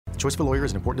choice of a lawyer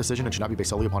is an important decision and should not be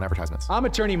based solely upon advertisements. I'm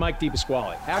attorney Mike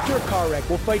DePasquale. After a car wreck,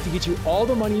 we'll fight to get you all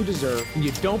the money you deserve, and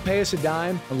you don't pay us a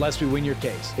dime unless we win your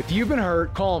case. If you've been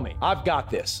hurt, call me. I've got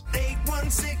this.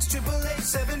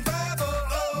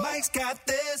 816-888-7500. Mike's got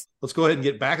this. Let's go ahead and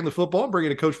get back into football and bring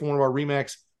in a coach for one of our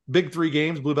RE/MAX Big Three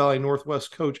games, Blue Valley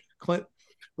Northwest coach Clint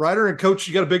Ryder. And coach,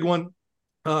 you got a big one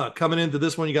coming into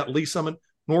this one. You got Lee Summit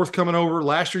North coming over.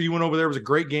 Last year you went over there. It was a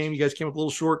great game. You guys came up a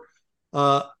little short.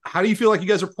 How do you feel like you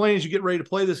guys are playing as you get ready to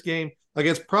play this game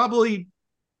against probably,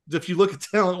 if you look at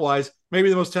talent-wise, maybe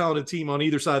the most talented team on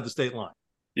either side of the state line?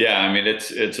 Yeah, I mean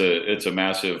it's a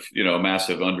massive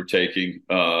undertaking,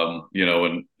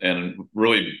 and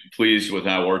really pleased with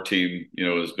how our team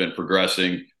has been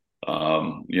progressing.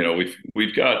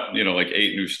 We've got like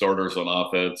 8 new starters on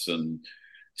offense and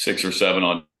 6 or 7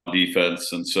 on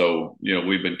defense, and so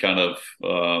we've been kind of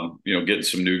getting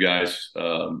some new guys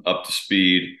up to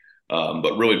speed,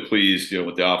 but really pleased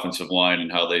with the offensive line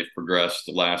and how they've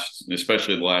progressed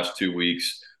especially the last 2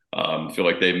 weeks. Feel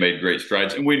like they've made great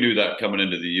strides, and we knew that coming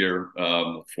into the year.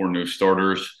 4 new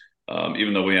starters,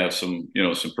 even though we have some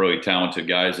really talented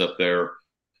guys up there.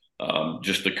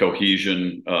 Just the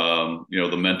cohesion,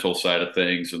 the mental side of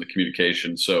things and the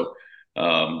communication. So,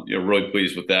 really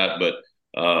pleased with that. But,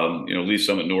 Lee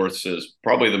Summit North is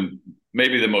probably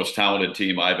maybe the most talented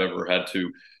team I've ever had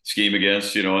to scheme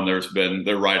against, and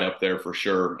they're right up there for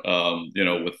sure,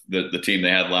 with the team they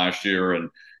had last year and,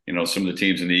 some of the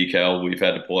teams in the ECAL we've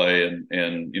had to play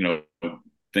and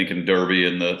thinking Derby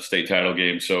in the state title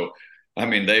game. So, I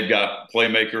mean, they've got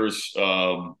playmakers.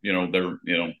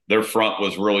 Their front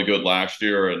was really good last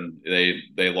year, and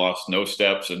they lost no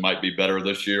steps and might be better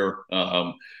this year.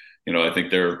 I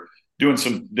think they're doing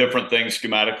some different things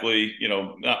schematically.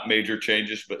 Not major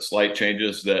changes, but slight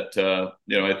changes that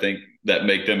I think that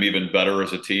make them even better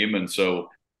as a team. And so,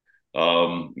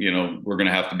 we're going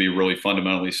to have to be really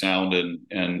fundamentally sound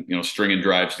and stringing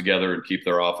drives together and keep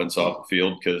their offense off the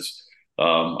field because.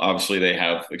 Obviously, they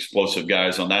have explosive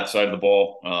guys on that side of the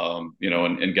ball,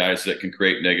 and guys that can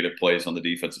create negative plays on the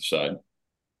defensive side.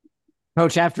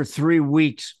 Coach, after 3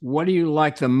 weeks, what do you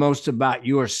like the most about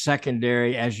your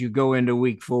secondary as you go into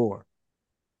week 4?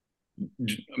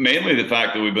 Mainly the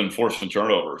fact that we've been forcing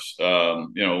turnovers.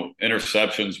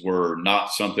 Interceptions were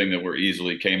not something that were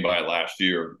easily came by last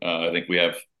year. I think we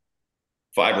have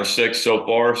 5 or 6 so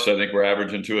far. So I think we're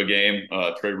averaging 2 a game.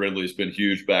 Trey Ridley's been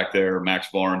huge back there. Max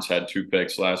Barnes had 2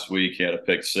 picks last week. He had a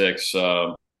pick 6.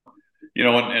 I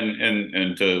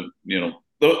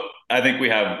think we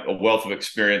have a wealth of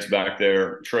experience back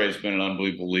there. Trey's been an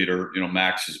unbelievable leader.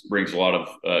 Max brings a lot of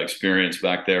experience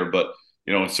back there. But,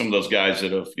 some of those guys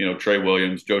that have, Trey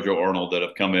Williams, JoJo Arnold that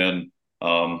have come in,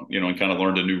 and kind of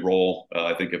learned a new role,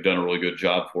 I think have done a really good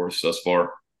job for us thus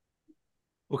far.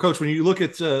 Well, Coach, when you look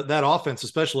at that offense,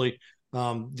 especially,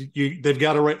 they've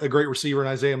got a great receiver in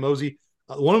Isaiah Mosey.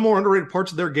 One of the more underrated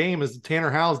parts of their game is Tanner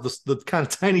Howes, the kind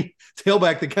of tiny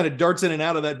tailback that kind of darts in and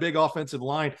out of that big offensive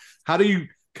line. How do you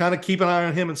kind of keep an eye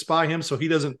on him and spy him so he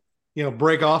doesn't,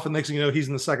 break off and next thing you know, he's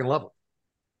in the second level?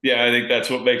 Yeah, I think that's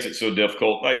what makes it so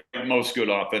difficult. Like most good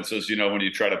offenses, when you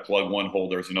try to plug one hole,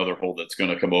 there's another hole that's going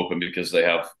to come open because they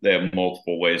have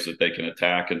multiple ways that they can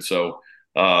attack. And so,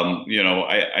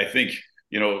 I think –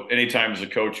 anytime as a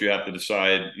coach, you have to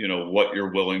decide, what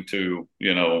you're willing to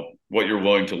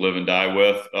live and die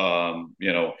with,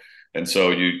 and so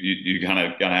you kind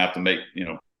of gonna have to make,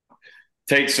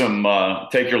 take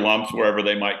your lumps wherever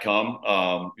they might come,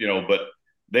 but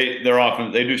they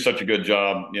do such a good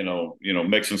job,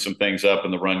 mixing some things up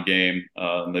in the run game.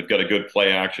 They've got a good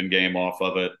play action game off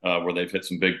of it, where they've hit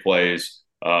some big plays,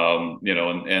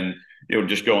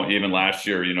 just going even last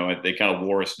year, they kind of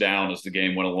wore us down as the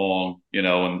game went along,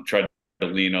 and tried to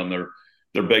lean on their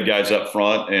big guys up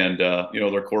front. And,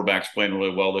 their quarterback's playing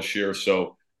really well this year.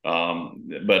 So,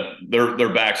 but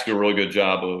their backs do a really good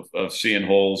job of seeing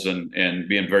holes and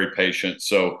being very patient.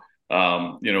 So,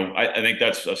 I think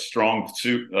that's a strong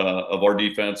suit of our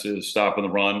defense is stopping the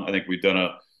run. I think we've done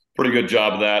a pretty good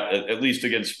job of that, at least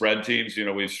against spread teams.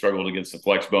 We've struggled against the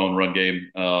flex bone run game.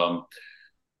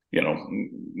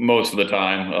 Most of the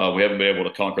time, we haven't been able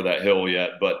to conquer that hill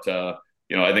yet, but,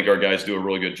 I think our guys do a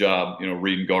really good job,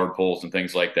 reading guard pulls and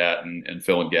things like that and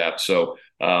filling gaps. So,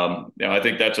 I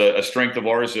think that's a strength of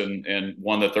ours and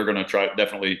one that they're going to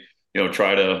definitely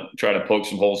try to poke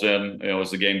some holes in,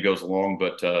 as the game goes along,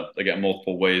 but, they got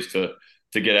multiple ways to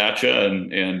get at you.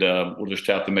 And we'll just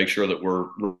have to make sure that we're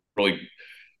really,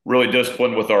 really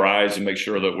disciplined with our eyes and make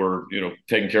sure that we're,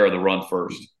 taking care of the run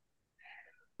first.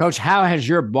 Coach, how has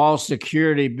your ball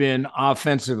security been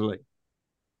offensively?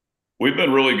 We've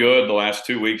been really good the last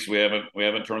 2 weeks. We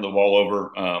haven't turned the ball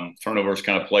over. Turnovers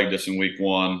kind of plagued us in week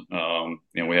one.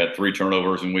 We had 3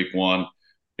 turnovers in week one.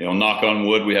 Knock on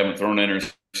wood, we haven't thrown an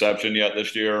interception yet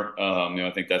this year.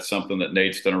 I think that's something that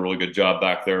Nate's done a really good job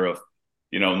back there of,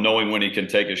 knowing when he can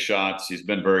take his shots. He's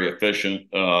been very efficient.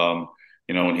 And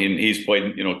he's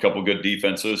played, a couple good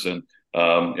defenses. And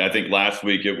I think last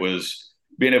week it was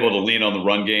being able to lean on the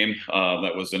run game.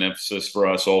 That was an emphasis for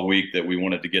us all week, that we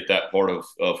wanted to get that part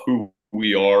of who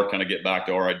we are, kind of get back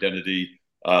to our identity,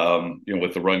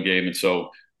 with the run game. And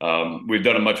so we've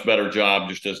done a much better job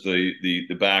just as the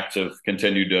backs have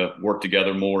continued to work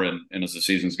together more and as the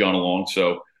season's gone along.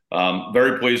 So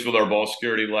very pleased with our ball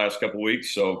security the last couple of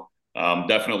weeks. So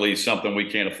definitely something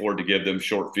we can't afford to give them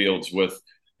short fields with,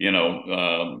 with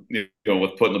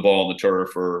putting the ball on the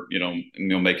turf or,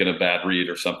 making a bad read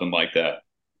or something like that.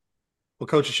 Well,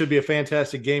 Coach, it should be a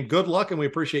fantastic game. Good luck, and we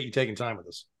appreciate you taking time with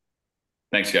us.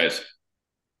 Thanks, guys.